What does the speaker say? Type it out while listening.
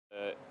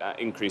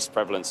increased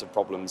prevalence of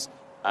problems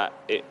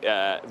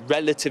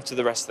relative to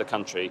the rest of the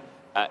country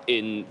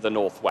in the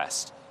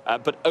northwest.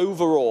 But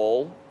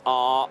overall,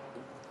 our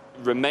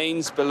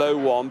remains below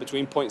 1,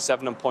 between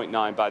 0.7 and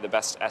 0.9 by the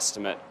best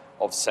estimate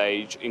of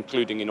SAGE,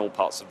 including in all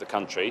parts of the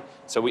country.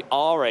 So we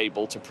are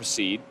able to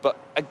proceed. But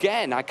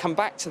again, I come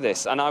back to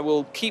this, and I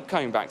will keep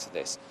coming back to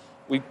this.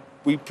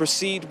 We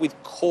proceed with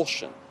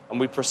caution, and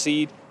we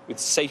proceed with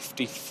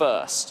safety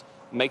first,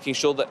 making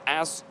sure that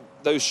as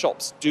those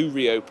shops do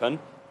reopen,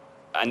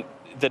 and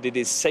that it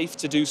is safe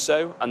to do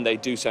so, and they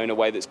do so in a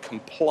way that's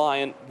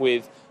compliant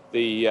with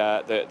the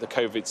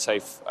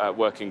COVID-safe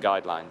working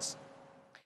guidelines.